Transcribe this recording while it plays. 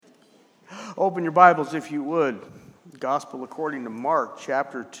Open your Bibles, if you would. Gospel according to Mark,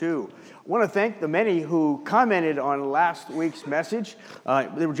 chapter 2. I want to thank the many who commented on last week's message.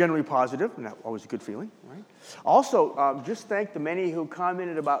 They were generally positive, and that always a good feeling, right? Also, just thank the many who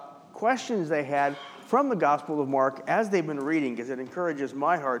commented about questions they had from the Gospel of Mark as they've been reading, because it encourages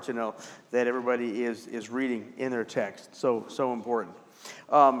my heart to know that everybody is reading in their text. So important.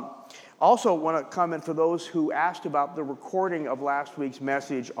 Also want to comment for those who asked about the recording of last week's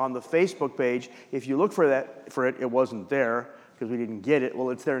message on the Facebook page. If you look for it, it wasn't there because we didn't get it.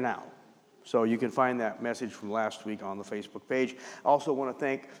 Well, it's there now. So you can find that message from last week on the Facebook page. Also want to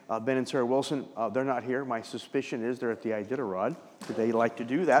thank Ben and Sarah Wilson. They're not here. My suspicion is they're at the Iditarod. They like to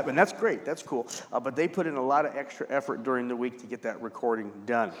do that, and that's great. That's cool. But they put in a lot of extra effort during the week to get that recording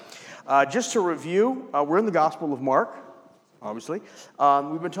done. Just to review, we're in the Gospel of Mark. Obviously.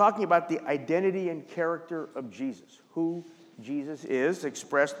 We've been talking about the identity and character of Jesus, who Jesus is,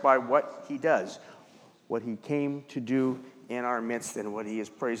 expressed by what he does, what he came to do in our midst, and what he is,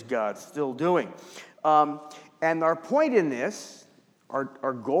 praise God, still doing. And our point in this,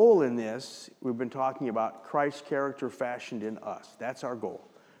 our goal in this, we've been talking about Christ's character fashioned in us. That's our goal.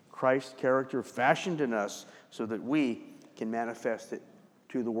 Christ's character fashioned in us so that we can manifest it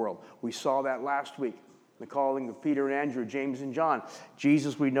to the world. We saw that last week. The calling of Peter and Andrew, James and John.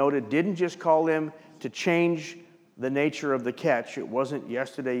 Jesus, we noted, didn't just call them to change the nature of the catch. It wasn't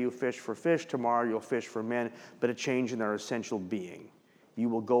yesterday you fished for fish, tomorrow you'll fish for men, but a change in their essential being. You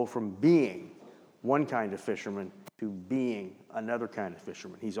will go from being one kind of fisherman to being another kind of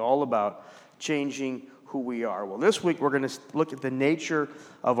fisherman. He's all about changing who we are. Well, this week we're going to look at the nature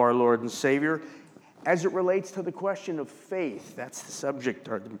of our Lord and Savior as it relates to the question of faith. That's the subject,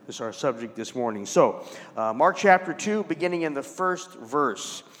 or is our subject this morning. So, Mark chapter 2, beginning in the first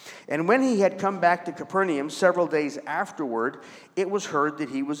verse. And when he had come back to Capernaum several days afterward, it was heard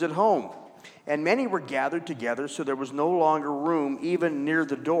that he was at home. And many were gathered together, so there was no longer room even near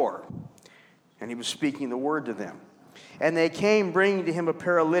the door. And he was speaking the word to them. And they came, bringing to him a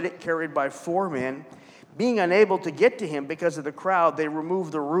paralytic carried by 4 men. Being unable to get to him because of the crowd, they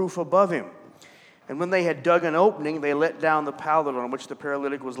removed the roof above him. And when they had dug an opening, they let down the pallet on which the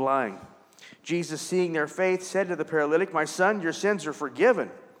paralytic was lying. Jesus, seeing their faith, said to the paralytic, "My son, your sins are forgiven."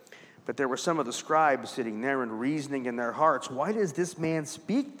 But there were some of the scribes sitting there and reasoning in their hearts, "Why does this man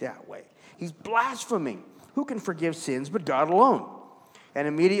speak that way? He's blaspheming. Who can forgive sins but God alone?" And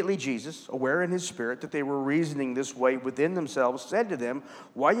immediately Jesus, aware in his spirit that they were reasoning this way within themselves, said to them,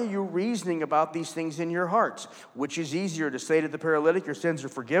 "Why are you reasoning about these things in your hearts? Which is easier, to say to the paralytic, 'Your sins are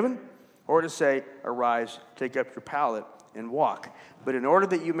forgiven,' or to say, 'Arise, take up your pallet, and walk'? But in order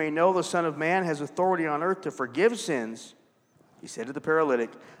that you may know the Son of Man has authority on earth to forgive sins," he said to the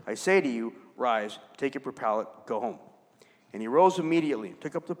paralytic, "I say to you, rise, take up your pallet, go home." And he rose immediately,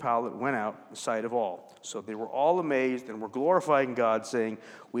 took up the pallet, and went out in the sight of all. So they were all amazed and were glorifying God, saying,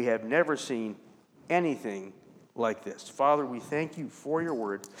 "We have never seen anything like this." Father, we thank you for your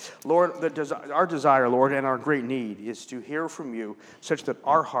word. Lord, our desire, Lord, and our great need is to hear from you such that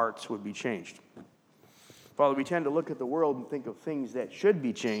our hearts would be changed. Father, we tend to look at the world and think of things that should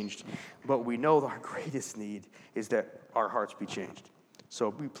be changed, but we know our greatest need is that our hearts be changed.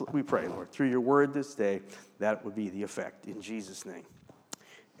 So we pray, Lord, through your word this day, that would be the effect. In Jesus' name,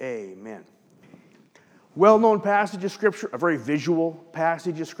 amen. Well-known passage of Scripture, a very visual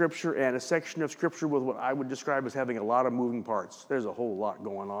passage of Scripture, and a section of Scripture with what I would describe as having a lot of moving parts. There's a whole lot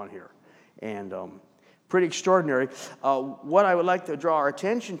going on here, and pretty extraordinary. What I would like to draw our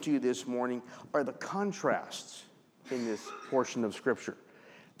attention to this morning are the contrasts in this portion of Scripture.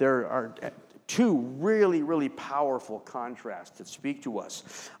 There are 2 really, really powerful contrasts that speak to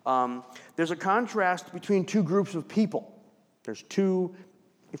us. There's a contrast between 2 groups of people. There's 2,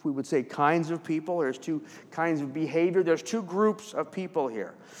 if we would say, kinds of people. There's 2 kinds of behavior. There's 2 groups of people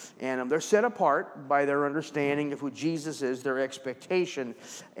here. And they're set apart by their understanding of who Jesus is, their expectation,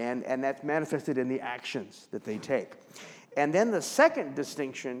 and that's manifested in the actions that they take. And then the second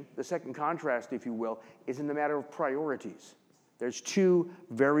distinction, the second contrast, if you will, is in the matter of priorities. There's 2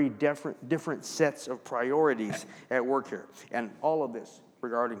 very different sets of priorities at work here. And all of this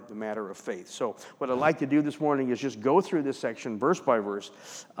regarding the matter of faith. So what I'd like to do this morning is just go through this section verse by verse,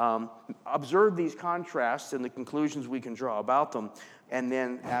 observe these contrasts and the conclusions we can draw about them, and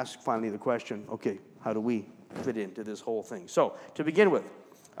then ask finally the question, okay, how do we fit into this whole thing? So to begin with,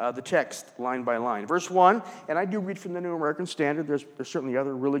 the text line by line. Verse 1, and I do read from the New American Standard. There's certainly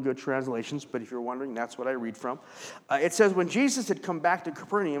other really good translations, but if you're wondering, that's what I read from. It says, when Jesus had come back to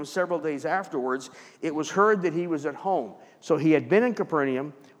Capernaum several days afterwards, it was heard that he was at home. So he had been in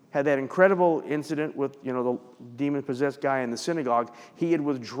Capernaum had that incredible incident with, the demon-possessed guy in the synagogue. He had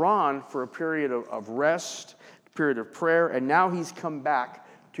withdrawn for a period of rest, a period of prayer, and now he's come back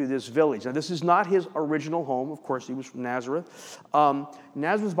to this village. Now, this is not his original home. Of course, he was from Nazareth.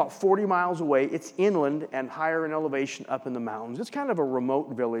 Nazareth is about 40 miles away. It's inland and higher in elevation up in the mountains. It's kind of a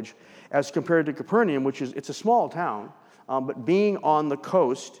remote village as compared to Capernaum, it's a small town, but being on the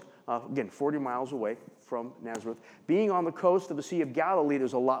coast, again, 40 miles away from Nazareth. Being on the coast of the Sea of Galilee,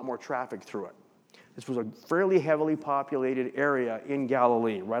 there's a lot more traffic through it. This was a fairly heavily populated area in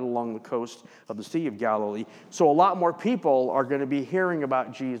Galilee, right along the coast of the Sea of Galilee. So a lot more people are going to be hearing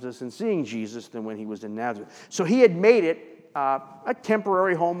about Jesus and seeing Jesus than when he was in Nazareth. So he had made it a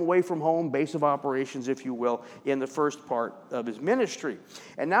temporary home, away from home, base of operations, if you will, in the first part of his ministry.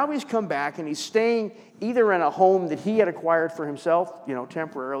 And now he's come back and he's staying either in a home that he had acquired for himself,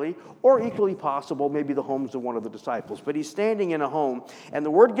 temporarily, or equally possible, maybe the homes of one of the disciples. But he's standing in a home, and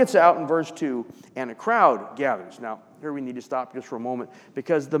the word gets out in verse 2, and a crowd gathers. Now, here we need to stop just for a moment,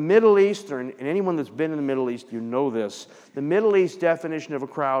 because the Middle Eastern, and anyone that's been in the Middle East, you know this, the Middle East definition of a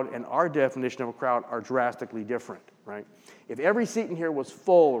crowd and our definition of a crowd are drastically different, right? If every seat in here was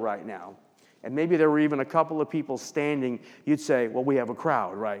full right now, and maybe there were even a couple of people standing, you'd say, well, we have a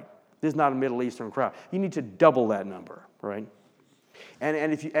crowd, right? This is not a Middle Eastern crowd. You need to double that number, right?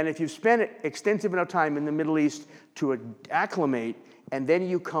 And if you've spent extensive enough time in the Middle East to acclimate, and then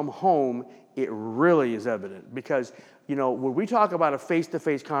you come home, it really is evident. Because, when we talk about a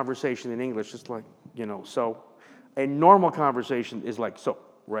face-to-face conversation in English, it's like, so. A normal conversation is like so,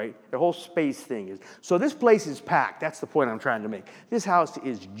 right? The whole space thing is. So this place is packed. That's the point I'm trying to make. This house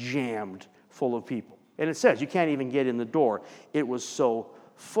is jammed full of people. And it says you can't even get in the door. It was so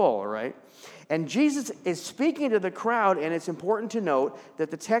full, right? And Jesus is speaking to the crowd, and it's important to note that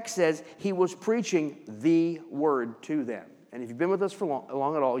the text says he was preaching the word to them. And if you've been with us for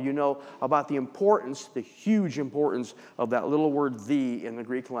long at all, you know about the importance, the huge importance of that little word "the" in the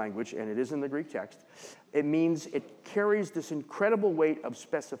Greek language, and it is in the Greek text. It means it carries this incredible weight of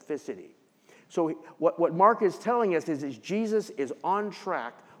specificity. So what Mark is telling us is Jesus is on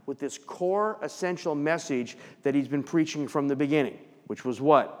track with this core essential message that he's been preaching from the beginning, which was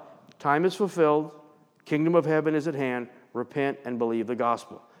what? Time is fulfilled, kingdom of heaven is at hand, repent and believe the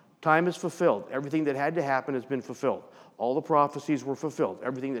gospel. Time is fulfilled. Everything that had to happen has been fulfilled. All the prophecies were fulfilled.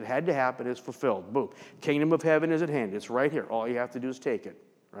 Everything that had to happen is fulfilled. Boom. Kingdom of heaven is at hand. It's right here. All you have to do is take it,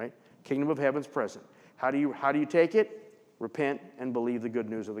 right? Kingdom of heaven's present. How do you take it? Repent and believe the good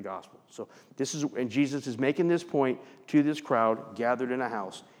news of the gospel. So and Jesus is making this point to this crowd gathered in a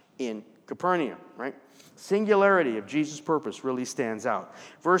house in Capernaum, right? Singularity of Jesus' purpose really stands out.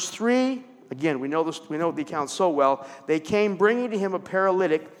 Verse 3, again, we know the account so well. They came bringing to him a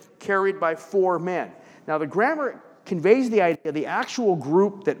paralytic carried by 4 men. Now the grammar conveys the idea the actual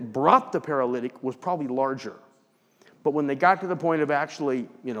group that brought the paralytic was probably larger. But when they got to the point of actually,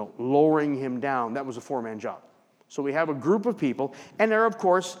 lowering him down, that was a 4-man job. So we have a group of people, and they're, of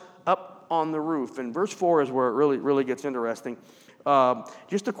course, up on the roof. And verse 4 is where it really gets interesting.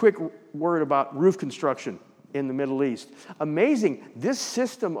 Just a quick word about roof construction in the Middle East. Amazing. This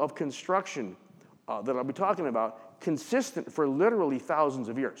system of construction that I'll be talking about, consistent for literally thousands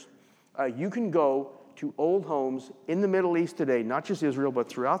of years. You can go to old homes in the Middle East today, not just Israel, but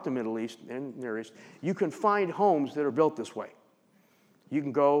throughout the Middle East and Near East. You can find homes that are built this way. You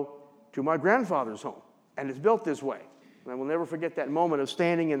can go to my grandfather's home, and it's built this way. And I will never forget that moment of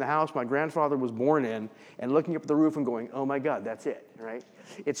standing in the house my grandfather was born in and looking up at the roof and going, oh my God, that's it, right?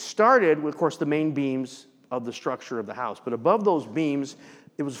 It started with, of course, the main beams of the structure of the house. But above those beams,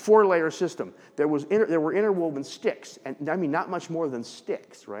 it was a 4-layer system. There were interwoven sticks, and I mean not much more than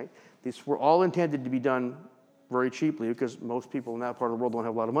sticks, right? These were all intended to be done very cheaply because most people in that part of the world don't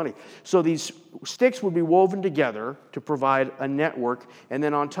have a lot of money. So these sticks would be woven together to provide a network, and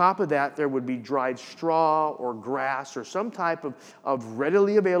then on top of that there would be dried straw or grass or some type of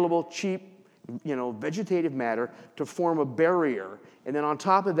readily available, cheap, vegetative matter to form a barrier. And then on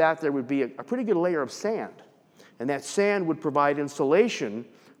top of that there would be a pretty good layer of sand. And that sand would provide insulation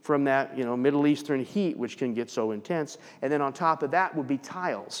from that, Middle Eastern heat, which can get so intense. And then on top of that would be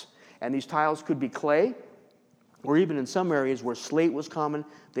tiles. And these tiles could be clay, or even in some areas where slate was common,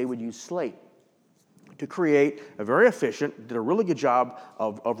 they would use slate to create a very efficient, did a really good job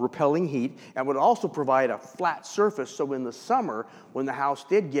of repelling heat, and would also provide a flat surface so in the summer, when the house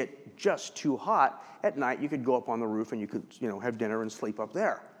did get just too hot, at night you could go up on the roof and you could have dinner and sleep up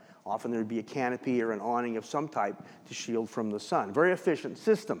there. Often there would be a canopy or an awning of some type to shield from the sun. Very efficient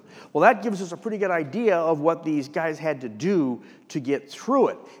system. Well, that gives us a pretty good idea of what these guys had to do to get through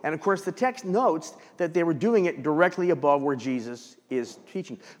it. And of course, the text notes that they were doing it directly above where Jesus is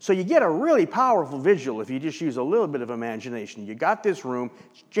teaching. So you get a really powerful visual if you just use a little bit of imagination. You got this room,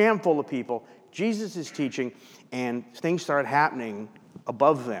 it's jam full of people, Jesus is teaching, and things start happening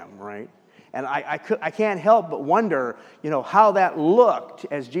above them, right? And I can't help but wonder, how that looked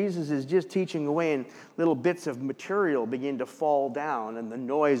as Jesus is just teaching away and little bits of material begin to fall down and the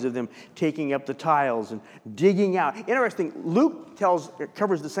noise of them taking up the tiles and digging out. Interesting, Luke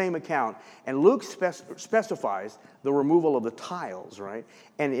covers the same account, and Luke specifies the removal of the tiles, right?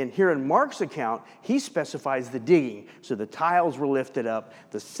 And here in Mark's account, he specifies the digging. So the tiles were lifted up,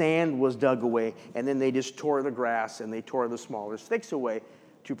 the sand was dug away, and then they just tore the grass and they tore the smaller sticks away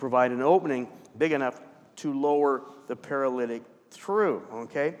to provide an opening big enough to lower the paralytic through,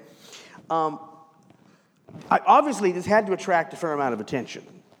 okay? Obviously, this had to attract a fair amount of attention,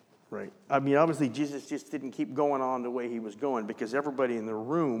 right? I mean, obviously, Jesus just didn't keep going on the way he was going because everybody in the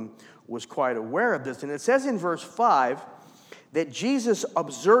room was quite aware of this. And it says in verse 5 that Jesus,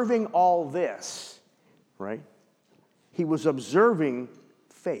 observing all this, right? He was observing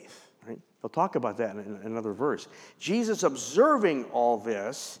faith. They'll talk about that in another verse. Jesus, observing all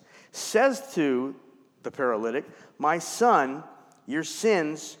this, says to the paralytic, "My son, your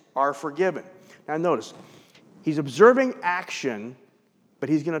sins are forgiven." Now notice, he's observing action, but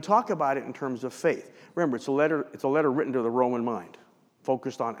he's going to talk about it in terms of faith. Remember, it's a letter written to the Roman mind,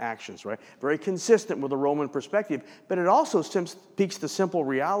 focused on actions, right? Very consistent with the Roman perspective, but it also speaks the simple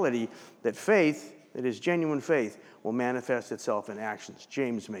reality that faith, that is genuine faith, will manifest itself in actions.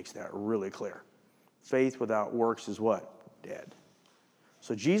 James makes that really clear. Faith without works is what? Dead.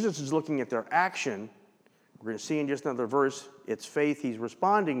 So Jesus is looking at their action. We're going to see in just another verse, it's faith he's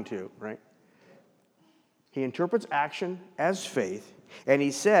responding to, right? He interprets action as faith, and he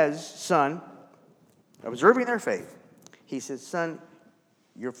says, son, observing their faith, he says, son,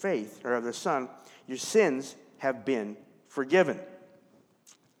 your faith, or the son, your sins have been forgiven.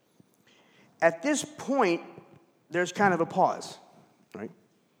 At this point, there's kind of a pause, right?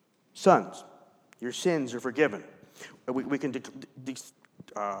 Sons, your sins are forgiven. We can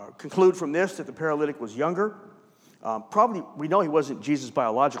conclude from this that the paralytic was younger. Probably, we know he wasn't Jesus'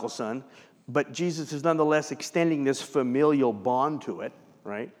 biological son, but Jesus is nonetheless extending this familial bond to it,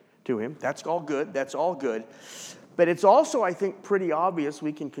 right? To him. That's all good. That's all good. But it's also, I think, pretty obvious,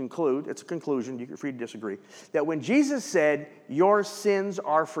 we can conclude, it's a conclusion, you're free to disagree, that when Jesus said, your sins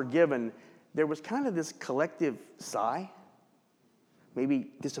are forgiven, there was kind of this collective sigh,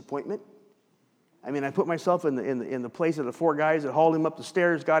 maybe disappointment. I mean, I put myself in the place of the four guys that hauled him up the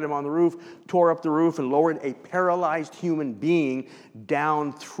stairs, got him on the roof, tore up the roof, and lowered a paralyzed human being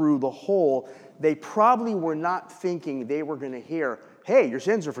down through the hole. They probably were not thinking they were going to hear, hey, your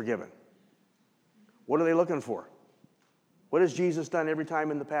sins are forgiven. What are they looking for? What has Jesus done every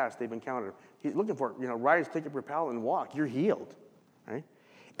time in the past they've encountered him? He's looking for, rise, take up your pallet, and walk. You're healed, right?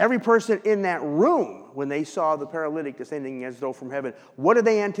 Every person in that room, when they saw the paralytic descending as though from heaven, what are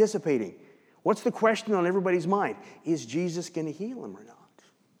they anticipating? What's the question on everybody's mind? Is Jesus going to heal him or not?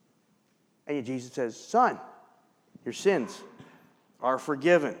 And yet Jesus says, son, your sins are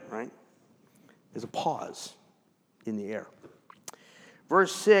forgiven, right? There's a pause in the air.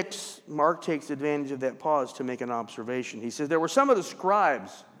 Verse 6, Mark takes advantage of that pause to make an observation. He says, there were some of the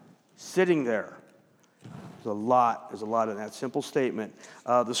scribes sitting there. There's a lot in that simple statement.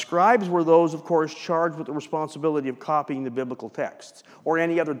 The scribes were those, of course, charged with the responsibility of copying the biblical texts or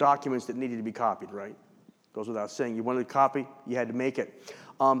any other documents that needed to be copied, right? Goes without saying. You wanted to copy, you had to make it.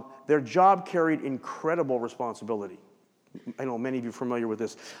 Their job carried incredible responsibility. I know many of you are familiar with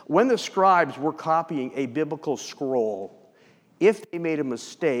this. When the scribes were copying a biblical scroll, if they made a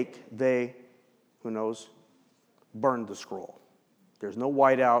mistake, they, burned the scroll. There's no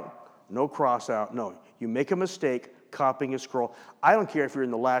whiteout, no cross out, no. You make a mistake copying a scroll. I don't care if you're in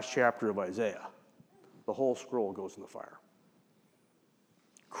the last chapter of Isaiah. The whole scroll goes in the fire.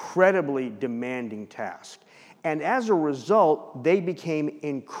 Incredibly demanding task. And as a result, they became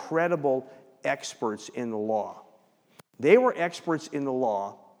incredible experts in the law. They were experts in the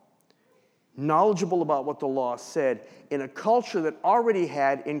law, knowledgeable about what the law said, in a culture that already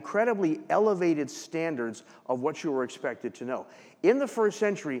had incredibly elevated standards of what you were expected to know. In the first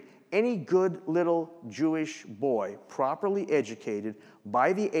century, any good little Jewish boy, properly educated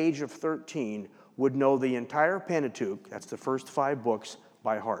by the age of 13, would know the entire Pentateuch, that's the first 5 books,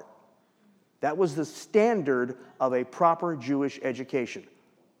 by heart. That was the standard of a proper Jewish education.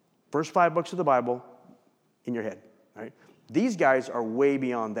 First 5 books of the Bible in your head, right? These guys are way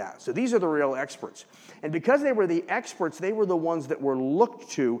beyond that. So these are the real experts. And because they were the experts, they were the ones that were looked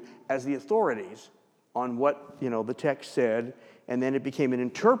to as the authorities on what, the text said, and then it became an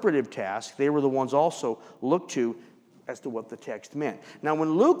interpretive task. They were the ones also looked to as to what the text meant. Now,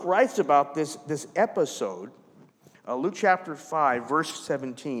 when Luke writes about this episode, Luke chapter 5, verse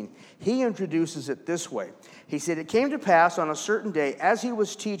 17, he introduces it this way. He said, "It came to pass on a certain day, as he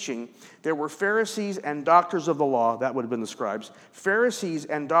was teaching, there were Pharisees and doctors of the law," that would have been the scribes, "Pharisees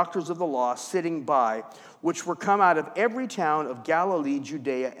and doctors of the law sitting by, which were come out of every town of Galilee,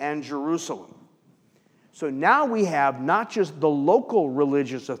 Judea, and Jerusalem." So now we have not just the local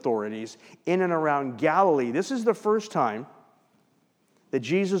religious authorities in and around Galilee. This is the first time that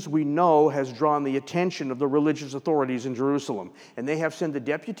Jesus, we know, has drawn the attention of the religious authorities in Jerusalem. And they have sent a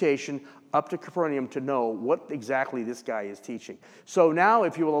deputation up to Capernaum to know what exactly this guy is teaching. So now,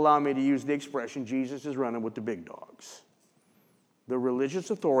 if you will allow me to use the expression, Jesus is running with the big dogs. The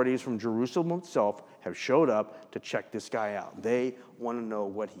religious authorities from Jerusalem itself have showed up to check this guy out. They want to know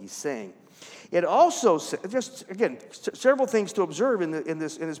what he's saying. It also, just again, several things to observe in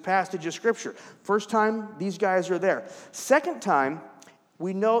this passage of Scripture. First time, these guys are there. Second time,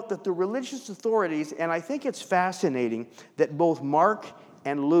 we note that the religious authorities, and I think it's fascinating that both Mark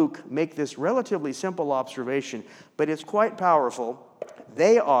and Luke make this relatively simple observation, but it's quite powerful.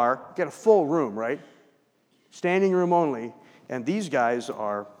 They get a full room, right? Standing room only, and these guys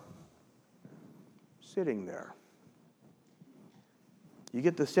are sitting there. You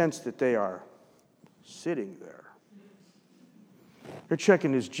get the sense that they are sitting there. They're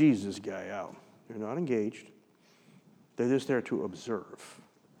checking this Jesus guy out. They're not engaged. They're just there to observe.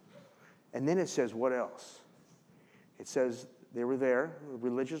 And then it says, what else? It says they were there. The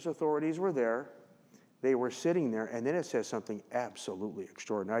religious authorities were there. They were sitting there. And then it says something absolutely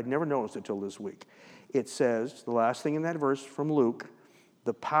extraordinary. I'd never noticed it till this week. It says, the last thing in that verse from Luke,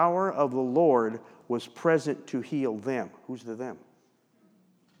 the power of the Lord was present to heal them. Who's the them?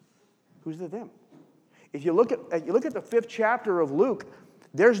 Who's the them? If you look at the 5th chapter of Luke,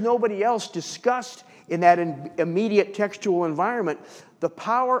 there's nobody else discussed in that immediate textual environment. The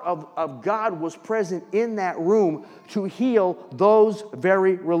power of God was present in that room to heal those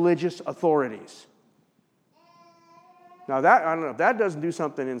very religious authorities. Now, that I don't know if that doesn't do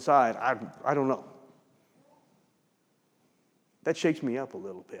something inside. I don't know. That shakes me up a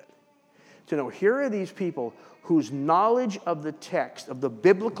little bit. To know, here are these people whose knowledge of the text, of the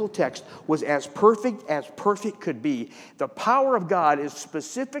biblical text, was as perfect could be. The power of God is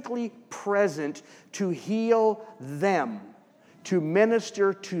specifically present to heal them, to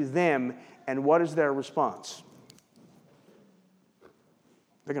minister to them. And what is their response?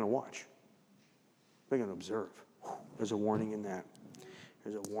 They're going to watch. They're going to observe. There's a warning in that.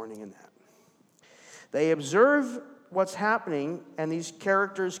 There's a warning in that. They observe what's happening, and these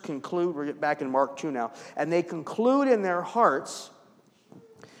characters conclude, we're back in Mark 2 now, and they conclude in their hearts,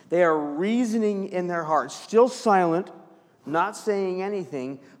 they are reasoning in their hearts, still silent, not saying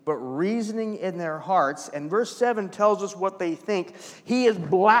anything, but reasoning in their hearts. And verse 7 tells us what they think. He is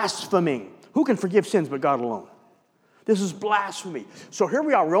blaspheming. Who can forgive sins but God alone? This is blasphemy. So here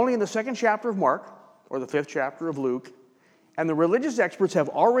we are, we're only in the 2nd chapter of Mark, or the 5th chapter of Luke, and the religious experts have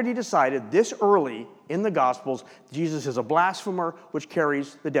already decided this early in the Gospels, Jesus is a blasphemer, which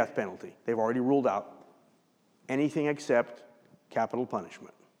carries the death penalty. They've already ruled out anything except capital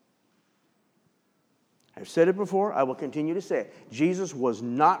punishment. I've said it before, I will continue to say it. Jesus was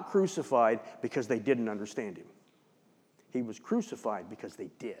not crucified because they didn't understand him. He was crucified because they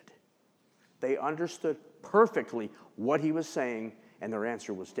did. They understood perfectly what he was saying, and their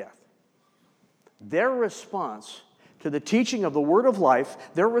answer was death. Their response to the teaching of the Word of life,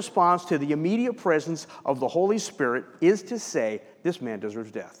 their response to the immediate presence of the Holy Spirit is to say, this man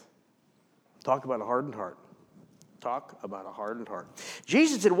deserves death. Talk about a hardened heart. Talk about a hardened heart.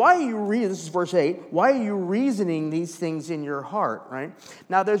 Jesus said, this is verse 8, why are you reasoning these things in your heart, right?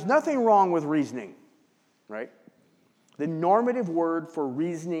 Now, there's nothing wrong with reasoning, right? The normative word for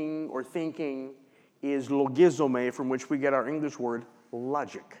reasoning or thinking is logizomai, from which we get our English word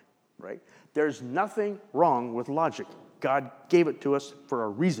logic, right? There's nothing wrong with logic. God gave it to us for a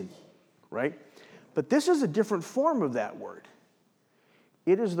reason, right? But this is a different form of that word.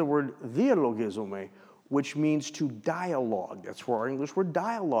 It is the word dialogizomai, which means to dialogue. That's where our English word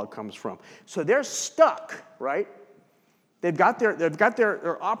dialogue comes from. So they're stuck, right? They've got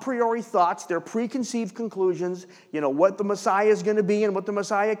their a priori thoughts, their preconceived conclusions, what the Messiah is going to be and what the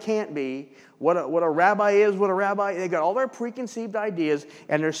Messiah can't be, what a rabbi is, they got all their preconceived ideas,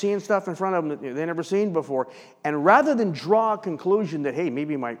 and they're seeing stuff in front of them that they've never seen before. And rather than draw a conclusion that, hey,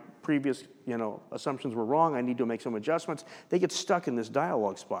 maybe my previous, assumptions were wrong, I need to make some adjustments, they get stuck in this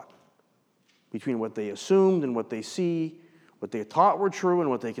dialogue spot between what they assumed and what they see, what they thought were true and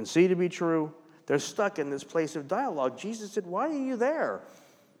what they can see to be true. They're stuck in this place of dialogue. Jesus said, why are you there?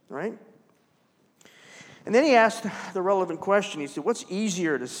 Right? And then he asked the relevant question. He said, what's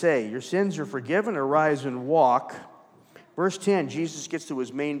easier to say? Your sins are forgiven, or rise and walk? Verse 10, Jesus gets to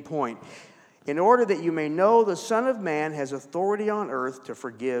his main point. In order that you may know the Son of Man has authority on earth to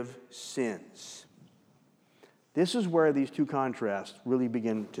forgive sins. This is where these two contrasts really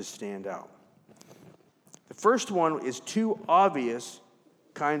begin to stand out. The first one is two obvious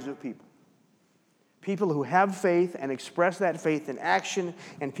kinds of people. People who have faith and express that faith in action,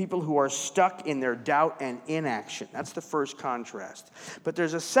 and people who are stuck in their doubt and inaction. That's the first contrast. But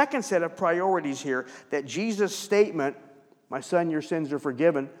there's a second set of priorities here that Jesus' statement, my son, your sins are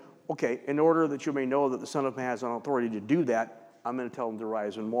forgiven. Okay, in order that you may know that the Son of Man has an authority to do that, I'm going to tell them to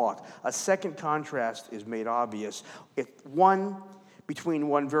rise and walk. A second contrast is made obvious. Between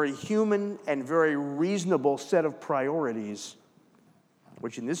one very human and very reasonable set of priorities,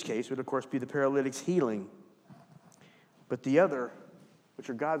 which in this case would, of course, be the paralytic's healing, but the other, which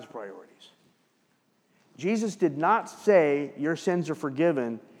are God's priorities. Jesus did not say, your sins are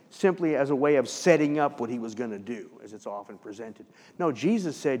forgiven, simply as a way of setting up what he was going to do, as it's often presented. No,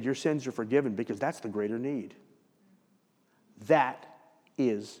 Jesus said, your sins are forgiven because that's the greater need. That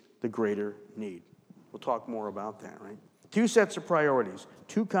is the greater need. We'll talk more about that, right? Two sets of priorities,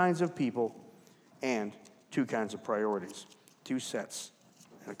 two kinds of people, and two kinds of priorities. Two sets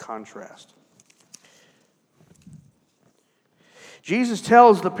and a contrast. Jesus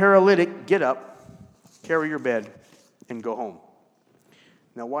tells the paralytic, get up, carry your bed, and go home.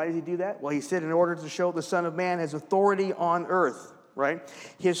 Now, why did he do that? Well, he said in order to show the Son of Man has authority on earth, right?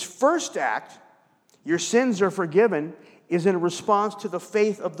 His first act, your sins are forgiven, is in response to the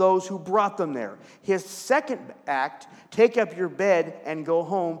faith of those who brought them there. His second act, take up your bed and go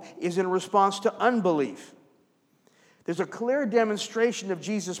home, is in response to unbelief. There's a clear demonstration of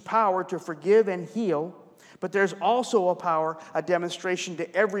Jesus' power to forgive and heal, but there's also a demonstration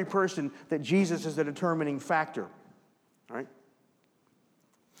to every person that Jesus is a determining factor. All right?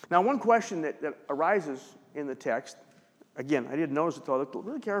 Now, one question that arises in the text, again, I didn't notice it until I looked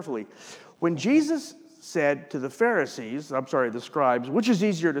really carefully. When Jesus said to the the scribes, which is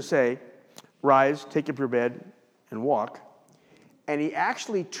easier to say, rise, take up your bed, and walk, and he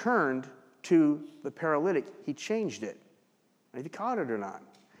actually turned to the paralytic, he changed it. Have you caught it or not?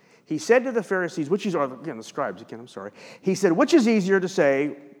 He said to the Pharisees, the scribes again, I'm sorry. He said, which is easier to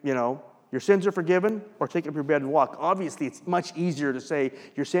say, your sins are forgiven, or take up your bed and walk? Obviously, it's much easier to say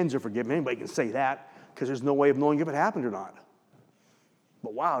your sins are forgiven. Anybody can say that because there's no way of knowing if it happened or not.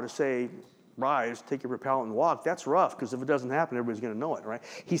 But wow, to say, rise, take up your pallet and walk, that's rough because if it doesn't happen, everybody's going to know it, right?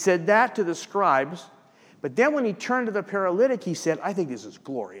 He said that to the scribes, but then when he turned to the paralytic, he said, I think this is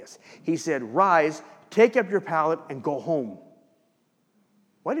glorious. He said, rise, take up your pallet, and go home.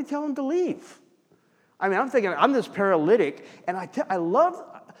 Why did he tell him to leave? I mean, I'm thinking, I'm this paralytic, and I love,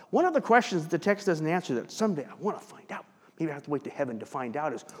 one of the questions the text doesn't answer that someday I want to find out, maybe I have to wait to heaven to find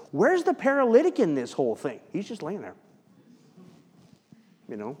out, is where's the paralytic in this whole thing? He's just laying there.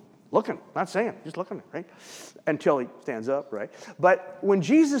 Looking, not saying, just looking, right? Until he stands up, right? But when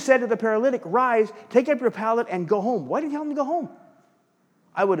Jesus said to the paralytic, rise, take up your pallet, and go home, why did he tell him to go home?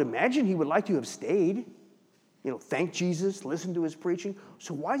 I would imagine he would like to have stayed, thank Jesus, listen to his preaching.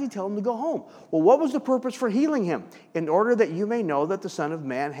 So why did he tell him to go home? Well, what was the purpose for healing him? In order that you may know that the Son of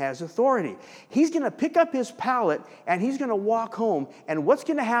Man has authority. He's going to pick up his pallet, and he's going to walk home, and what's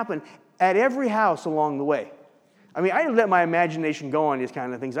going to happen at every house along the way? I mean, I let my imagination go on these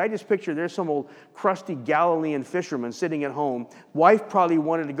kind of things. I just picture there's some old crusty Galilean fisherman sitting at home. Wife probably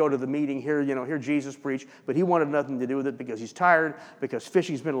wanted to go to the meeting, hear Jesus preach, but he wanted nothing to do with it because he's tired, because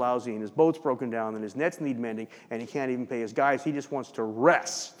fishing's been lousy, and his boat's broken down, and his nets need mending, and he can't even pay his guys. He just wants to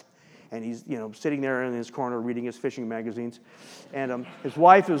rest. And he's, sitting there in his corner reading his fishing magazines. And his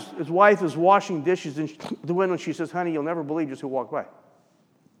wife is washing dishes in the window, and she says, honey, you'll never believe just who walked by.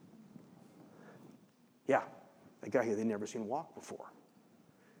 Yeah. A guy who they'd never seen walk before.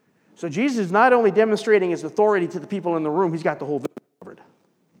 So Jesus is not only demonstrating his authority to the people in the room, he's got the whole thing covered.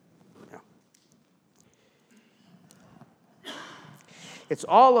 Yeah. It's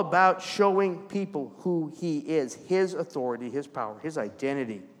all about showing people who he is, his authority, his power, his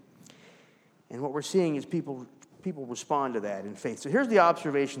identity. And what we're seeing is people people respond to that in faith. So here's the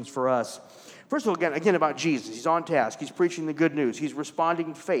observations for us. First of all, again about Jesus. He's on task. He's preaching the good news. He's responding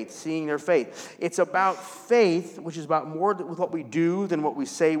in faith, seeing their faith. It's about faith, which is about more with what we do than what we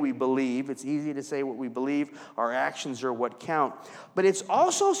say we believe. It's easy to say what we believe. Our actions are what count. But it's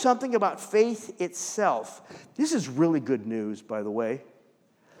also something about faith itself. This is really good news, by the way.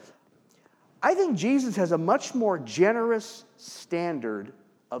 I think Jesus has a much more generous standard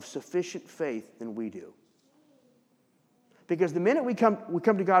of sufficient faith than we do. Because the minute we come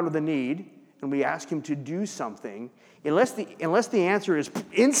to God with a need and we ask him to do something, unless the answer is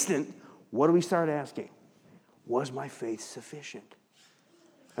instant, what do we start asking? Was my faith sufficient?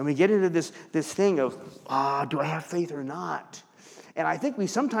 And we get into this thing of, do I have faith or not? And I think we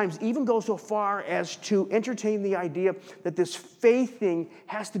sometimes even go so far as to entertain the idea that this faith thing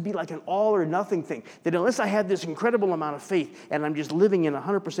has to be like an all or nothing thing. That unless I have this incredible amount of faith and I'm just living in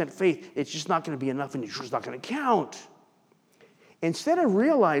 100% faith, it's just not going to be enough and it's just not going to count. Instead of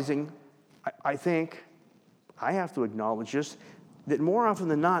realizing, I think, I have to acknowledge this, that more often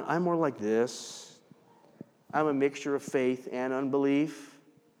than not, I'm more like this. I'm a mixture of faith and unbelief.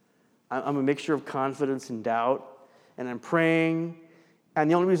 I'm a mixture of confidence and doubt. And I'm praying, and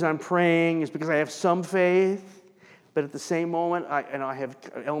the only reason I'm praying is because I have some faith, but at the same moment, I have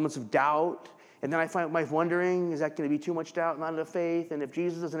elements of doubt, and then I find myself wondering, is that going to be too much doubt, not enough faith? And if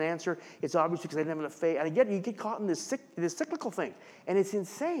Jesus doesn't answer, it's obviously because I didn't have enough faith. And you get caught in this cyclical thing, and it's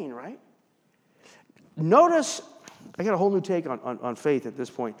insane, right? Notice, I got a whole new take on faith at this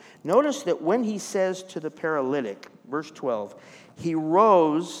point. Notice that when he says to the paralytic, verse 12, he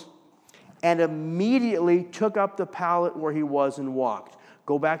rose and immediately took up the pallet where he was and walked.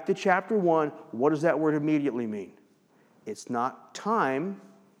 Go back to chapter 1. What does that word immediately mean? It's not time.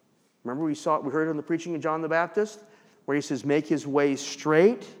 Remember we heard it in the preaching of John the Baptist, where he says, make his way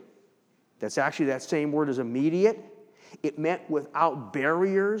straight. That's actually that same word as immediate. It meant without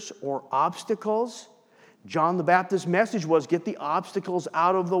barriers or obstacles. John the Baptist's message was, get the obstacles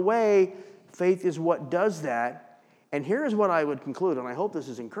out of the way. Faith is what does that. And here's what I would conclude, and I hope this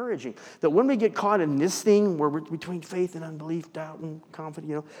is encouraging, that when we get caught in this thing where we're between faith and unbelief, doubt and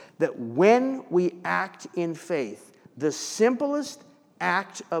confidence, that when we act in faith, the simplest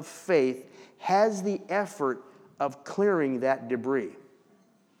act of faith has the effort of clearing that debris.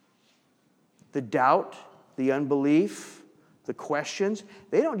 The doubt, the unbelief, the questions,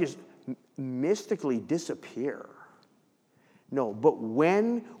 they don't just mystically disappear. No, but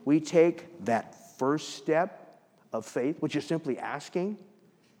when we take that first step of faith, which is simply asking,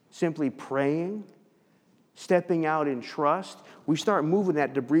 simply praying, stepping out in trust, we start moving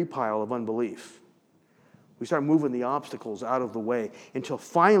that debris pile of unbelief. We start moving the obstacles out of the way until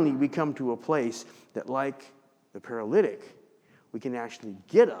finally we come to a place that, like the paralytic, we can actually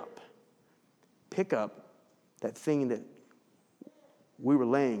get up, pick up that thing that we were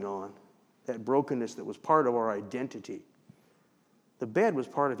laying on, that brokenness that was part of our identity. The bed was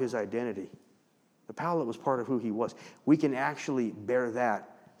part of his identity. The pallet was part of who he was. We can actually bear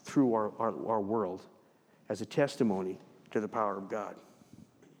that through our world as a testimony to the power of God.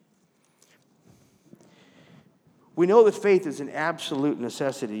 We know that faith is an absolute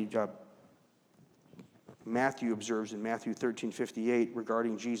necessity. Matthew observes in Matthew 13:58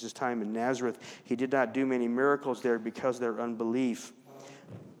 regarding Jesus' time in Nazareth, he did not do many miracles there because of their unbelief.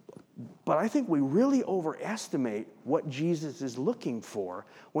 But I think we really overestimate what Jesus is looking for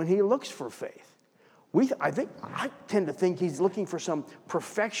when he looks for faith. I tend to think he's looking for some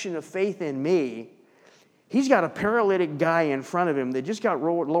perfection of faith in me. He's got a paralytic guy in front of him that just got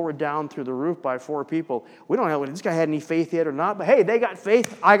lowered down through the roof by 4 people. We don't know whether this guy had any faith yet or not, but hey, they got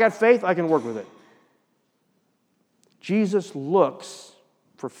faith. I got faith. I can work with it. Jesus looks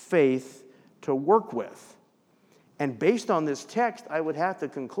for faith to work with. And based on this text, I would have to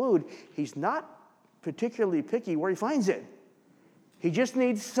conclude he's not particularly picky where he finds it. He just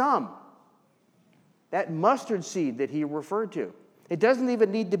needs some. That mustard seed that he referred to. It doesn't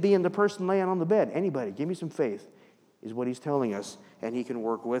even need to be in the person laying on the bed. Anybody, give me some faith, is what he's telling us, and he can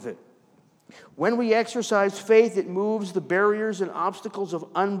work with it. When we exercise faith, it moves the barriers and obstacles of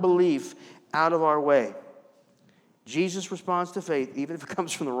unbelief out of our way. Jesus responds to faith, even if it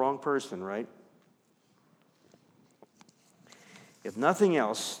comes from the wrong person, right? If nothing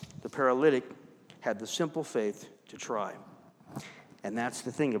else, the paralytic had the simple faith to try. And that's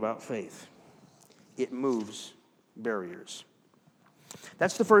the thing about faith. It moves barriers.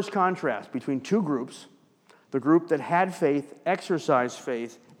 That's the first contrast between 2 groups, the group that had faith, exercised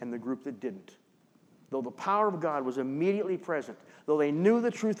faith, and the group that didn't. Though the power of God was immediately present, though they knew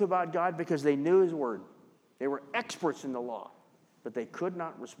the truth about God because they knew his word, they were experts in the law, but they could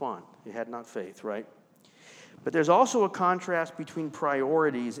not respond. They had not faith, right? But there's also a contrast between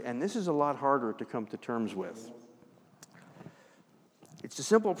priorities, and this is a lot harder to come to terms with. It's a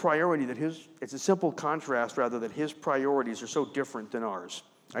simple contrast rather, that his priorities are so different than ours.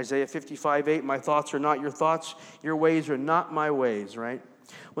 Isaiah 55:8, my thoughts are not your thoughts, your ways are not my ways, right?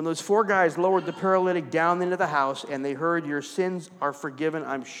 When those 4 guys lowered the paralytic down into the house and they heard your sins are forgiven,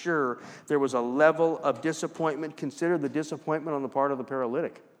 I'm sure there was a level of disappointment. Consider the disappointment on the part of the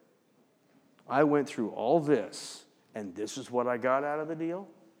paralytic. I went through all this, and this is what I got out of the deal?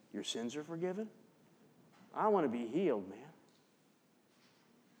 Your sins are forgiven? I want to be healed, man.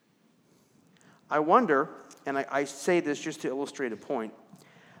 I wonder, and I say this just to illustrate a point,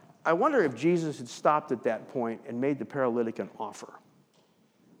 I wonder if Jesus had stopped at that point and made the paralytic an offer.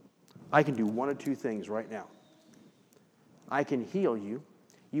 I can do one of 2 things right now. I can heal you.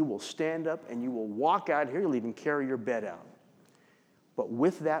 You will stand up and you will walk out here. You'll even carry your bed out. But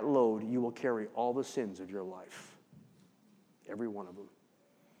with that load, you will carry all the sins of your life. Every one of them.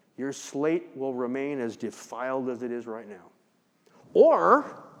 Your slate will remain as defiled as it is right now.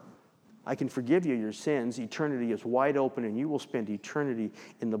 Or, I can forgive you your sins. Eternity is wide open, and you will spend eternity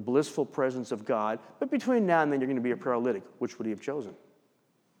in the blissful presence of God. But between now and then, you're going to be a paralytic. Which would he have chosen?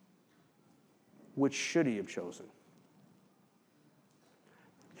 Which should he have chosen?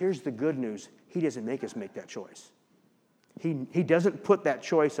 Here's the good news. He doesn't make us make that choice. He doesn't put that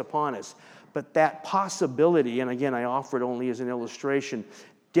choice upon us. But that possibility, and again, I offer it only as an illustration,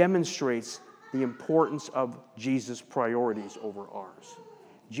 demonstrates the importance of Jesus' priorities over ours.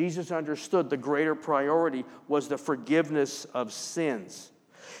 Jesus understood the greater priority was the forgiveness of sins.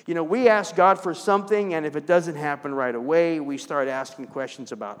 You know, we ask God for something, and if it doesn't happen right away, we start asking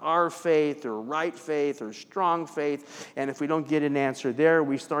questions about our faith or right faith or strong faith. And if we don't get an answer there,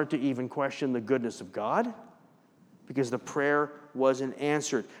 we start to even question the goodness of God because the prayer wasn't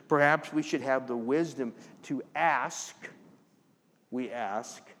answered. Perhaps we should have the wisdom to ask,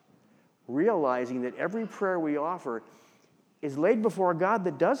 realizing that every prayer we offer is laid before a God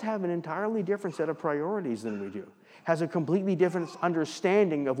that does have an entirely different set of priorities than we do, has a completely different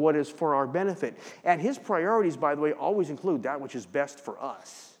understanding of what is for our benefit. And his priorities, by the way, always include that which is best for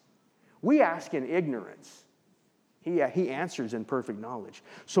us. We ask in ignorance. He answers in perfect knowledge.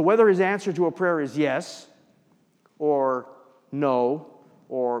 So whether his answer to a prayer is yes, or no,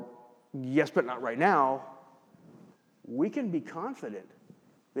 or yes but not right now, we can be confident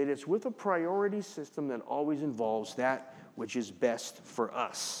that it's with a priority system that always involves that which is best for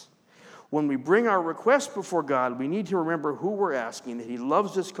us. When we bring our requests before God, we need to remember who we're asking, that he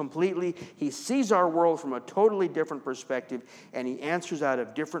loves us completely, he sees our world from a totally different perspective, and he answers out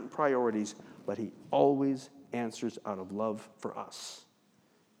of different priorities, but he always answers out of love for us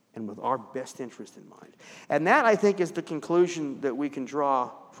and with our best interest in mind. And that, I think, is the conclusion that we can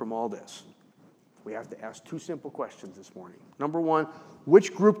draw from all this. We have to ask 2 simple questions this morning. Number 1,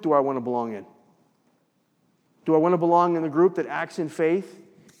 which group do I want to belong in? Do I want to belong in the group that acts in faith,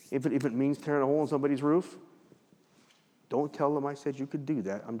 if it means tearing a hole in somebody's roof? Don't tell them I said you could do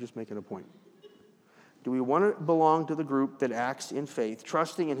that. I'm just making a point. Do we want to belong to the group that acts in faith,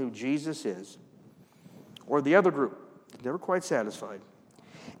 trusting in who Jesus is? Or the other group, never quite satisfied?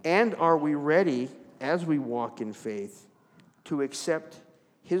 And are we ready, as we walk in faith, to accept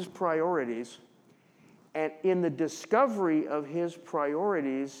his priorities, and in the discovery of his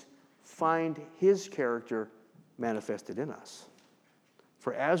priorities, find his character manifested in us?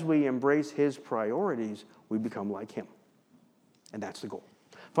 For as we embrace his priorities, we become like him. And that's the goal.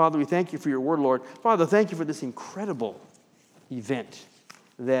 Father, we thank you for your word, Lord. Father, thank you for this incredible event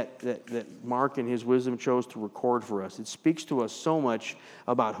that Mark in his wisdom chose to record for us. It speaks to us so much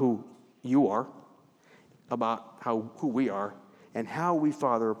about who you are, about who we are, and how we,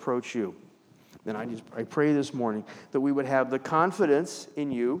 Father, approach you. And I pray this morning that we would have the confidence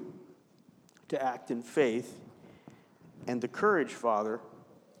in you to act in faith and the courage, Father,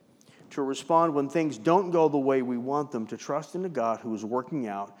 to respond when things don't go the way we want them, to trust in a God who is working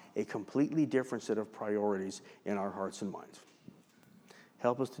out a completely different set of priorities in our hearts and minds.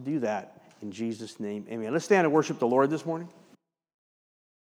 Help us to do that in Jesus' name. Amen. Let's stand and worship the Lord this morning.